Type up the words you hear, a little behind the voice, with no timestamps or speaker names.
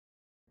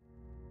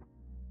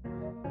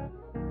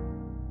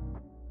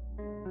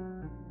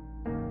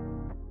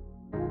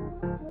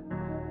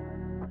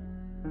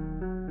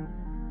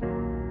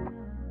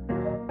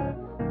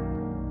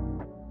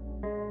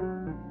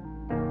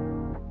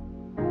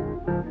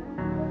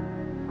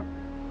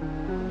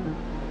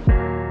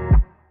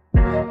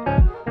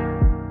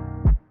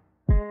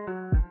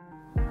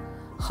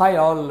Hi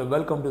all,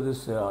 welcome to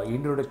this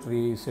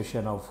introductory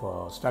session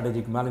of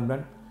strategic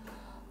management.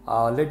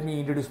 Let me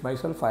introduce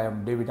myself. I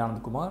am David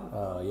Anand Kumar,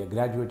 a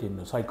graduate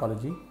in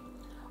psychology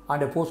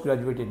and a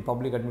postgraduate in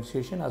public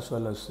administration as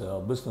well as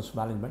business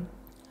management.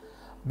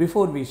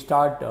 Before we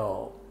start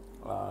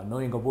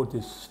knowing about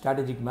this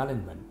strategic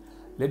management,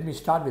 let me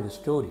start with a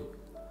story.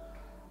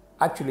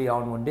 Actually,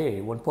 on one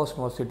day, one person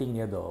was sitting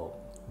near the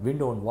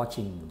window and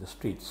watching the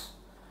streets.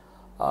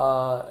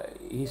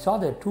 He saw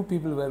that two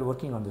people were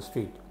working on the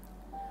street.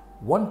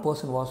 One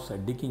person was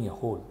digging a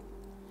hole.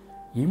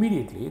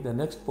 Immediately, the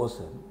next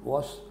person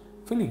was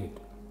filling it.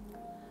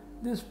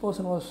 This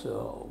person was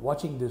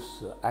watching these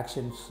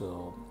actions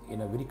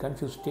in a very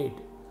confused state.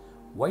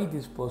 Why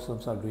these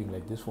persons are doing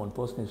like this? One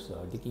person is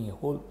digging a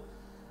hole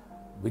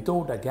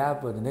without a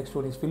gap, the next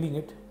one is filling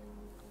it.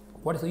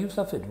 What is the use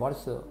of it? What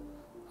is the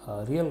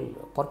real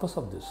purpose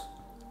of this?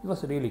 He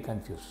was really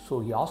confused.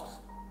 So he asked,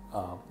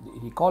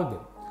 he called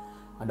them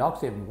and asked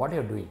them, what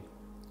are you doing?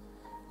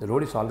 The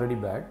road is already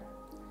bad.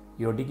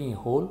 You are digging a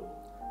hole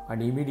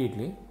and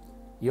immediately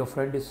your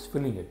friend is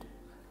filling it.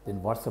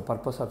 Then what's the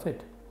purpose of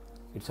it?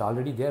 It's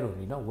already there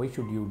only. Why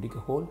should you dig a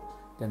hole?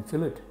 Then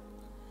fill it.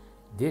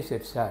 They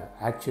said, sir,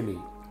 actually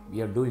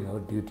we are doing our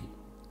duty.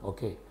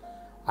 Okay.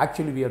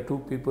 Actually we are two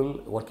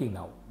people working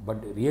now,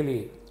 but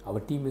really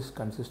our team is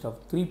consists of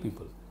three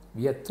people.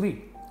 We are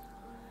three.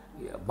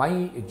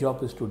 My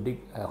job is to dig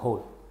a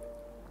hole.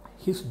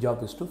 His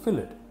job is to fill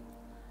it.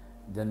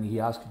 Then he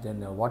asked,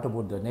 then what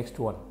about the next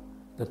one,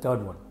 the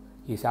third one?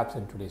 He is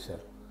absent today, sir.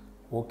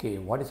 Okay,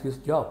 what is his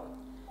job?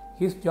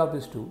 His job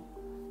is to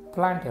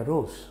plant a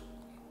rose.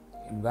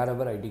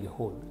 Wherever I dig a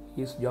hole,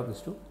 his job is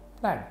to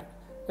plant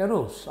a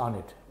rose on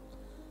it.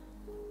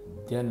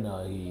 Then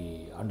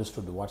he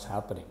understood what's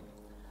happening.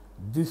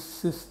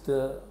 This is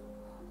the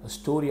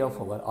story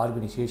of our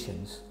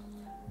organizations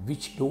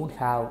which don't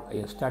have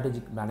a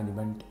strategic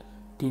management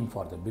team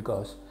for them,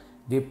 because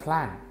they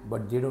plan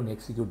but they don't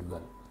execute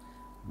well.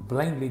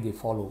 Blindly they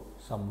follow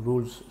some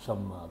rules,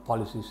 some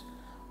policies,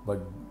 but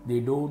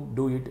they don't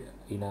do it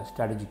in a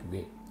strategic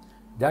way.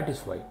 That is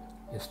why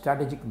a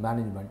strategic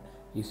management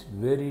is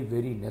very,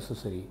 very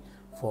necessary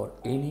for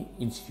any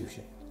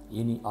institution,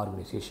 any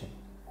organization.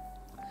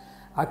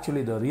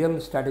 Actually, the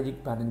real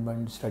strategic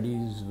management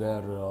studies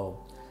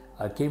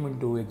came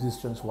into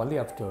existence only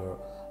after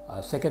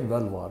Second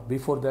World War.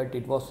 Before that,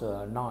 it was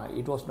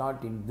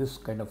not in this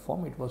kind of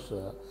form. It was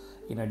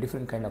in a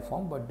different kind of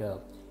form, but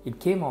it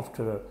came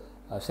after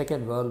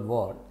Second World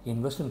War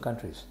in Western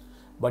countries.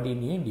 But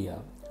in India,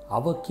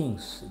 our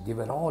kings, they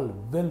were all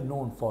well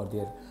known for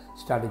their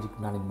strategic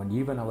management.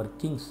 Even our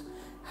kings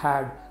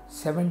had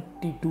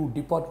 72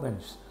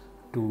 departments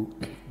to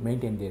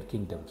maintain their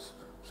kingdoms.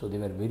 So they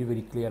were very,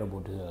 very clear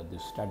about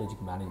this strategic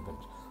management.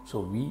 So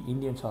we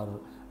Indians are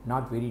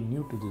not very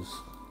new to this.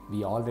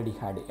 We already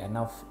had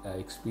enough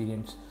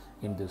experience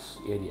in this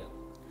area.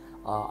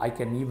 I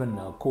can even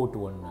quote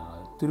one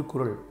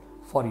Tirukural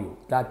for you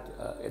that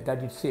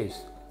it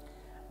says,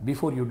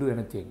 before you do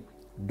anything,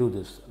 do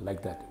this,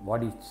 like that.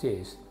 What it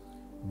says,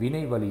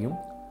 Vinay valiyum,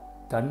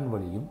 Tan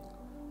valiyum,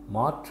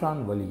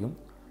 Matran valiyum,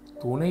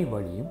 Tunai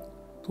valiyum,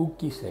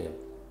 Thuki seyal.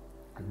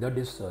 That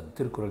is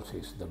Tirukural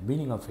says. The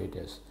meaning of it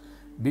is,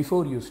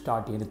 before you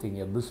start anything,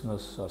 a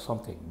business or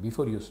something,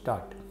 before you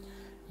start,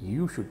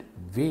 you should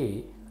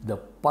weigh the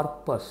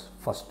purpose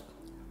first.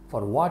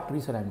 For what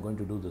reason I am going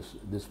to do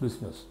this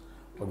business?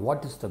 But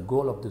what is the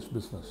goal of this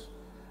business?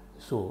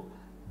 So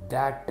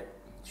that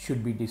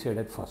should be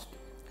decided first.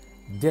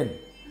 Then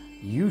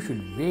you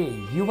should weigh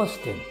your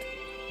strength.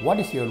 What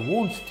is your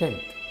own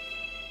strength?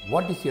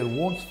 What is your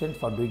own strength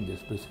for doing this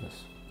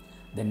business?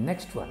 The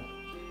next one,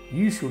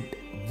 you should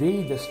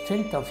weigh the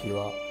strength of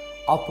your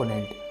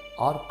opponent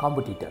or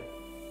competitor.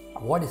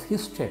 What is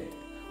his strength?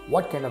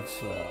 What kind of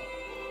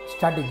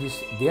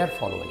strategies they are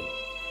following?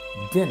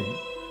 Then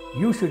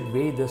you should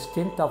weigh the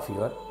strength of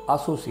your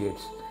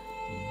associates.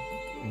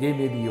 They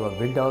may be your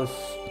vendors,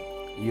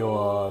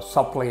 your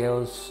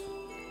suppliers,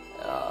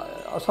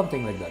 or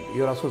something like that,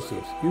 your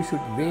associates. You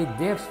should weigh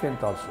their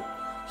strength also.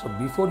 So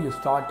before you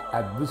start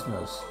a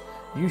business,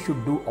 you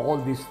should do all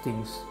these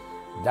things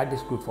that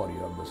is good for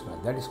your business.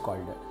 That is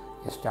called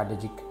a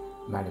strategic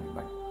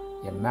management.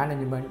 A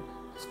management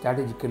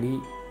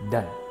strategically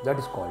done, that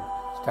is called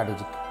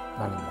strategic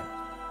management.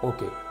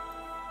 Okay.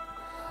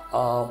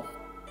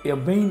 A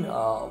main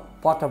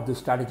part of the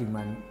strategic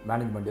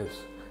management is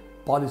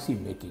policy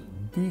making.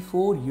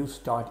 Before you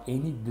start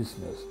any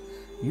business,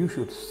 you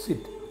should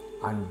sit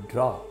and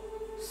draw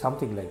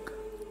something like,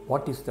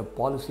 what is the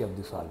policy of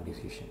this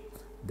organization?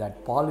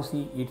 That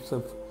policy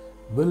itself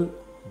will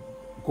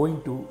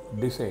going to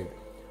decide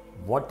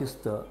what is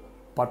the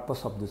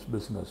purpose of this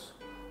business,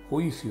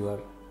 who is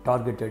your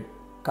targeted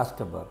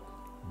customer,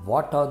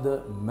 what are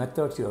the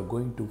methods you are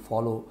going to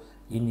follow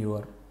in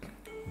your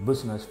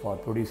business for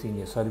producing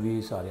a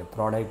service or a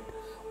product,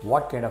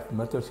 what kind of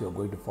methods you are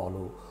going to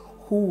follow,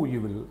 who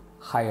you will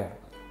hire,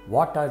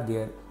 what are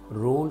their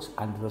roles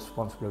and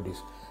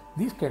responsibilities.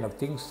 These kind of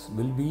things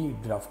will be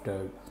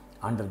drafted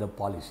under the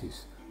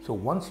policies. So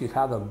once you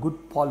have a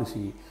good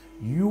policy,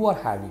 you are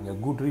having a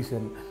good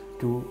reason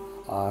to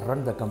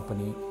run the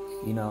company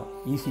in a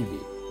easy way.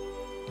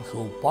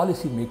 So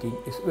policy making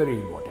is very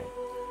important.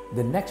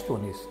 The next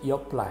one is your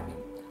planning.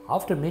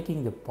 After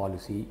making the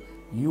policy,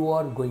 you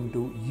are going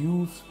to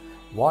use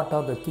what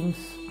are the things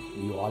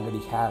you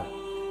already have.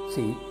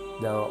 See,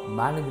 the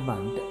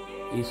management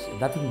is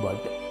nothing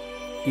but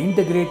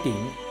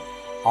integrating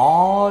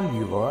all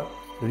your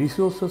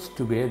resources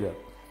together.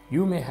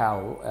 You may have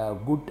a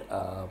good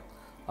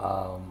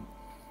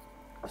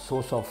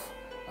source of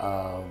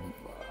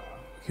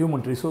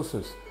human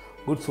resources,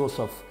 good source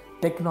of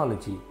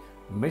technology,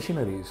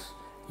 machineries,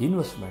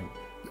 investment,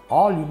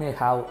 all you may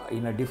have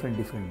in a different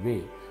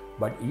way,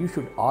 but you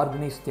should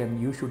organize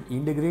them, you should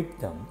integrate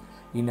them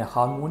in a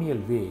harmonious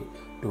way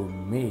to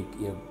make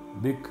a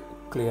big,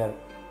 clear,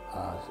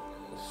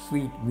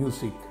 sweet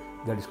music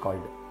that is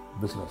called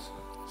business.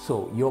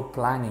 So your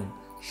planning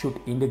should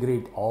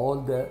integrate all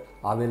the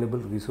available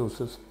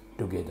resources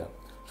together.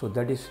 So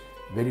that is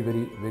very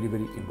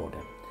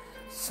important.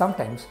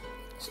 Sometimes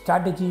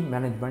strategy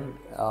management,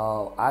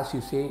 as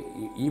you say,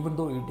 even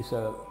though it is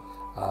a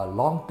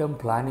long-term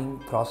planning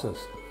process,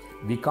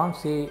 we can't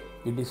say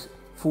it is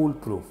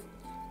foolproof.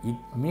 It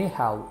may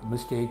have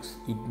mistakes,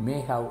 it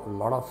may have a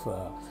lot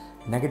of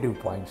negative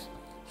points.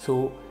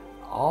 So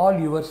all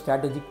your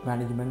strategic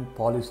management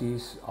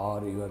policies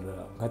or your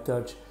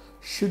methods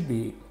should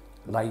be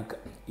like,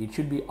 it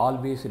should be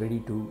always ready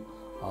to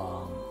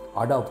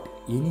adopt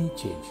any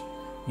change.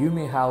 You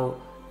may have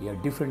a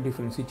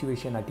different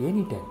situation at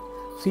any time.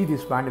 See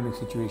this pandemic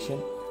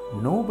situation,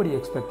 nobody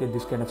expected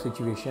this kind of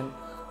situation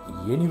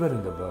anywhere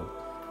in the world.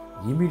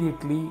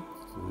 Immediately,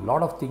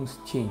 lot of things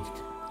changed.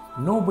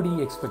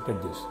 Nobody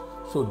expected this.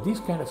 So these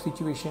kind of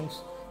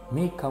situations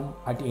may come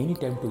at any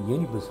time to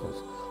any business.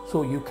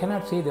 So you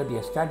cannot say that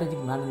a strategic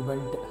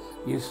management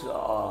is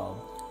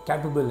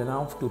capable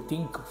enough to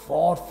think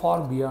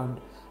far beyond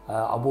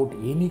about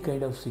any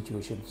kind of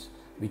situations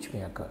which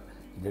may occur.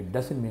 That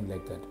doesn't mean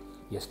like that.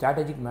 A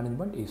strategic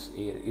management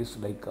is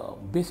like a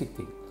basic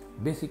thing,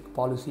 basic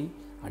policy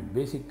and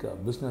basic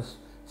business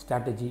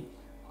strategy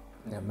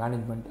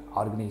management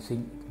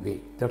organizing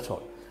way. That's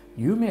all.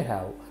 You may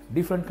have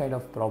different kind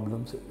of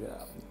problems,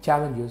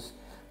 challenges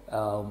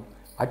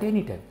at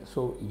any time.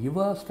 So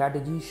your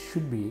strategy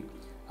should be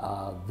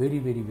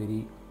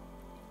very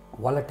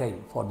volatile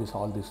for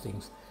all these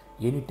things.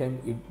 Anytime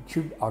it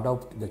should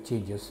adopt the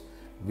changes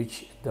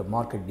which the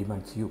market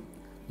demands you.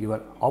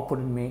 Your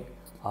opponent may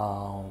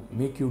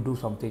make you do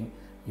something,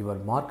 your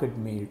market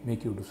may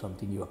make you do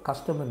something, your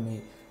customer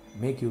may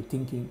make you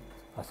thinking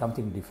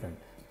something different.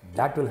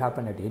 That will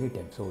happen at any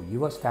time. So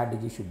your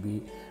strategy should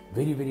be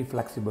very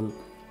flexible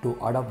to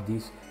adopt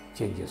these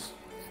changes.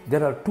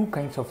 There are two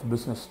kinds of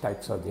business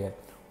types are there.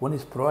 One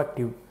is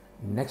proactive,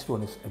 next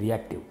one is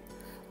reactive.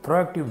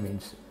 Proactive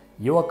means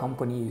your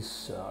company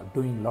is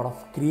doing a lot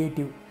of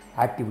creative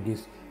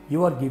activities.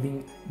 You are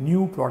giving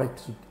new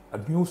products,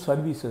 new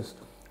services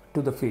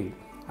to the field,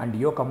 and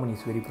your company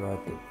is very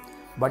proactive.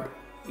 But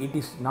it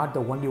is not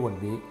the only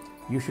one way.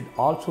 You should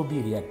also be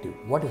reactive.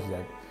 What is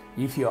that?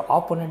 If your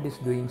opponent is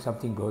doing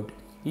something good,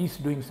 he is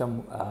doing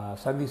some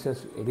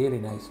services really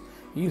nice,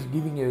 he is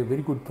giving a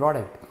very good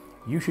product,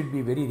 you should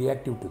be very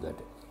reactive to that.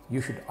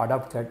 You should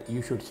adopt that.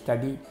 You should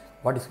study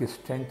what is his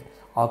strength.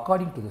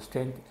 According to the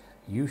strength,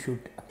 you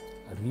should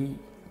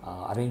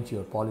arrange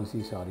your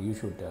policies, or you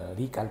should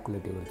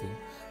recalculate everything.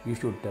 You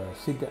should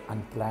sit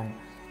and plan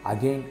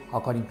again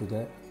according to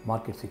the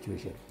market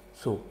situation.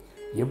 So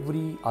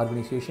every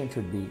organization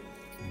should be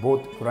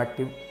both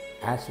proactive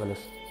as well as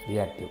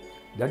reactive.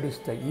 That is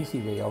the easy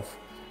way of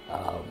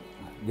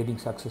getting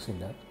success in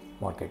the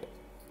market.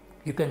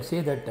 You can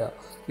say that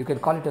you can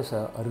call it as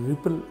a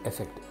ripple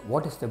effect.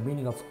 What is the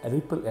meaning of a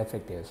ripple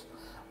effect is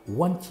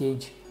one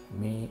change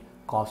may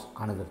cause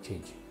another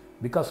change.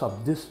 Because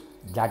of this,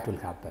 that will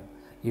happen.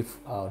 If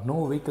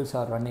no vehicles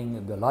are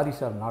running, the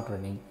lorries are not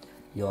running,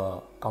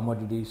 your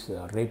commodities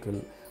rate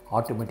will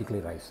automatically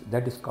rise.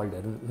 That is called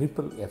a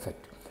ripple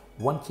effect.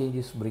 One change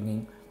is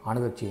bringing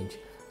another change,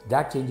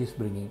 that change is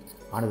bringing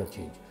another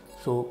change.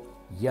 So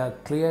a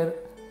clear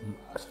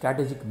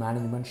strategic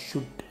management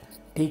should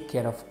take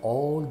care of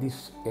all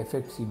these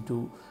effects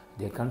into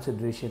their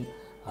consideration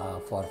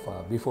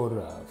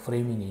before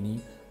framing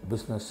any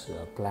business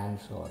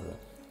plans or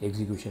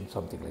execution,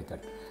 something like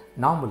that.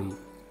 Normally,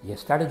 a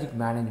strategic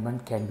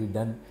management can be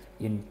done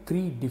in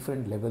 3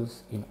 different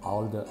levels in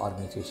all the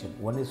organization.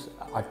 One is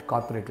at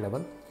corporate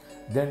level,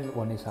 then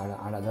one is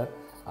another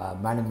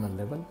management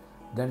level,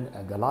 then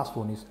the last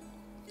one is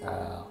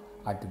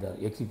at the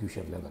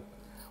execution level.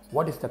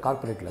 What is the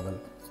corporate level?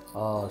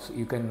 So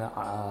you can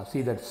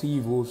see that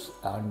CEOs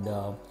and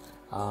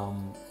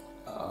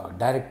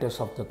directors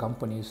of the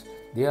companies,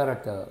 they are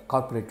at the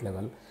corporate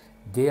level.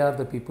 They are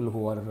the people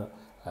who are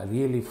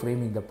really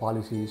framing the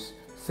policies,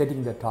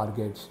 setting the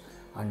targets,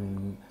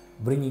 and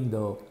bringing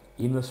the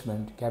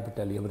investment,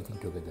 capital, everything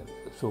together.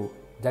 So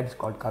that is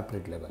called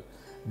corporate level.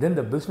 Then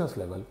the business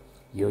level,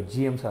 your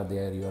GMs are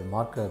there, your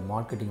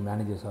marketing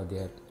managers are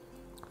there,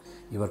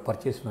 your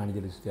purchase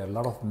manager is there, a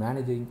lot of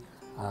management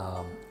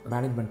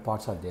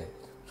parts are there.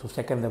 So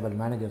second level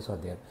managers are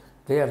there.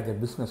 They are the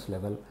business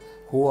level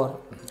who are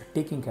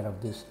taking care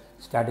of this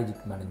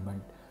strategic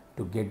management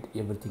to get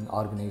everything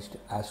organized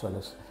as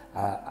well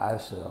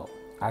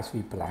as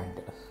we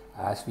planned,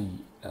 as we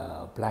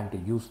plan to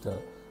use the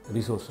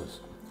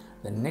resources.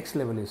 The next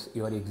level is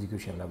your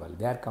execution level.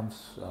 There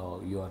comes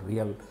your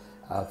real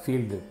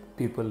field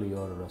people,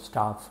 your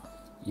staff,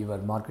 your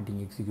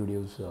marketing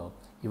executives,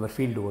 your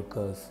field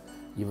workers,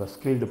 your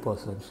skilled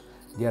persons.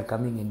 They are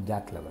coming in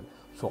that level.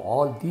 So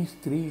all these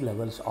three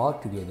levels are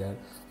together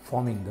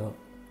forming the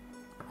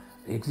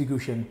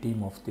execution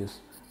team of this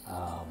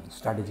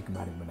strategic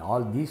management.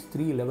 All these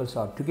three levels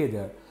are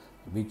together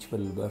which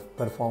will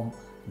perform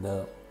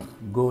the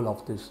goal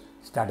of this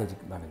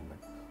strategic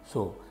management.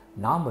 So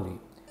normally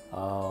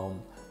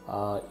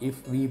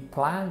if we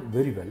plan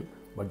very well,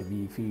 but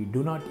if we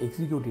do not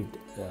execute it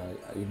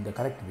in the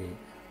correct way,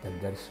 then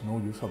there is no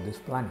use of this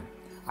planning.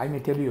 I may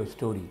tell you a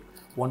story.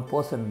 One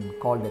person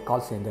called a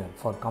call center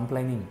for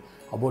complaining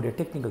about a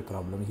technical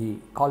problem. He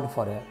called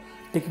for a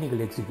technical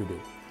executive.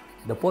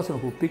 The person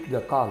who picked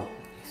the call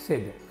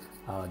said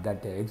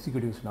that the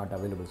executive is not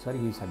available, sir,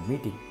 he is at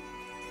meeting.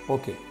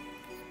 Okay,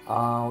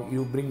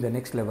 you bring the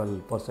next level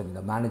person,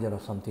 the manager or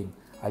something,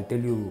 I tell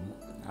you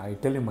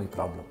my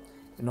problem.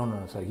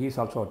 No, sir, he is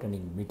also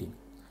attending meeting.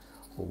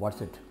 Oh,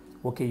 what's it?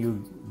 Okay,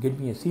 you get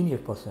me a senior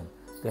person,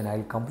 then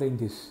I'll complain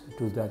this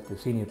to that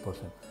senior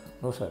person.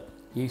 No, sir,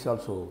 he is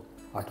also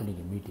attending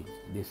a meeting.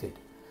 They said.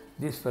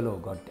 This fellow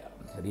got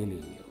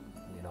really,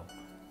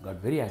 got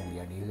very angry,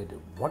 and he said,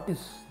 what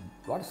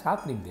is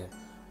happening there?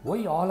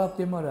 Why all of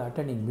them are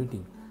attending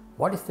meeting?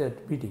 What is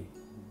that meeting?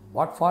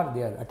 What for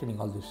they are attending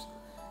all this?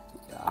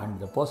 And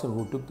the person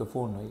who took the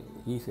phone,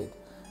 he said,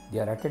 they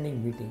are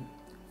attending meeting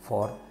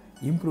for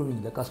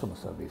improving the customer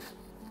service.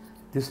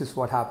 This is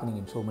what happening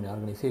in so many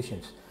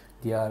organizations.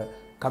 They are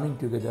coming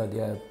together,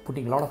 they are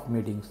putting a lot of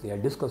meetings, they are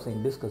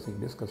discussing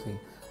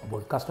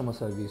about customer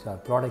service or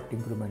product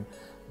improvement,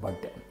 but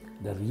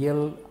the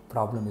real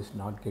problem is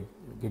not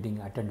getting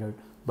attended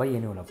by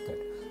anyone of that.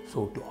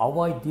 So to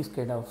avoid these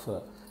kind of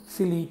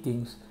silly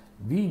things,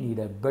 we need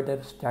a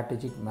better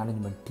strategic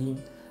management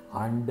team,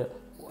 and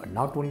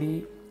not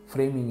only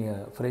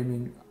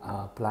framing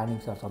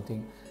plannings or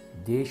something,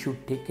 they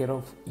should take care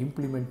of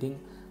implementing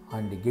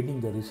and getting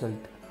the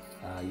result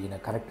in a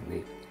correct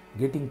way.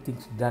 Getting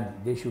things done,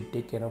 they should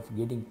take care of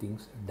getting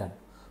things done.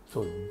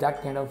 So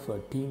that kind of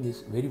team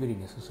is very, very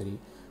necessary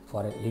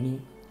for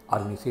any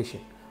organization.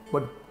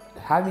 But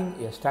having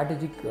a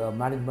strategic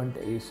management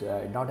is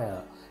not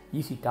a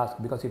easy task,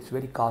 because it's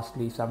very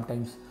costly.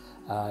 Sometimes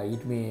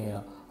it may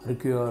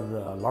require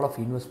a lot of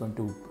investment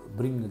to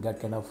bring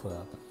that kind of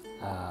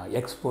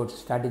experts,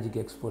 strategic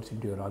experts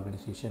into your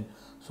organization.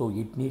 So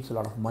it needs a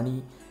lot of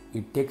money.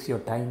 It takes your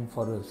time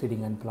for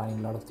sitting and planning.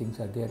 A lot of things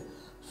are there.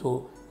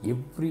 So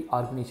every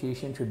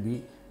organization should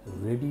be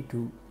ready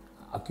to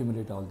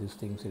accumulate all these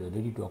things,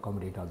 ready to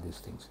accommodate all these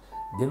things.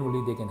 Then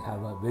only they can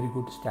have a very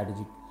good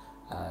strategic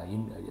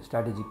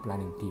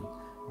planning team.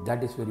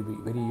 That is very,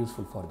 very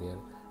useful for their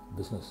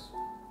business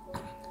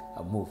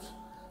moves.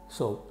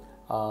 So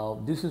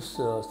this is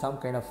some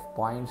kind of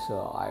points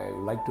I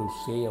would like to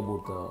say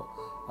about the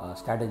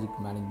strategic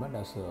management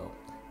as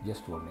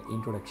just one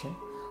introduction.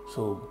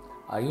 So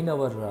in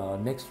our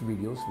next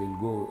videos we'll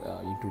go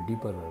into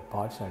deeper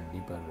parts and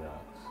deeper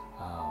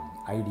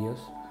ideas.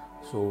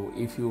 So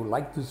if you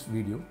like this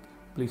video,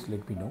 please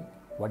let me know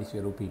what is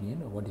your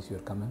opinion, what is your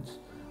comments,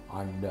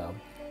 and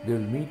we will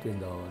meet in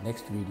the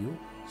next video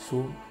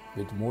soon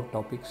with more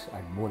topics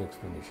and more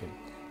explanation.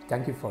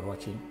 Thank you for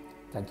watching.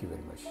 Thank you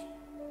very much.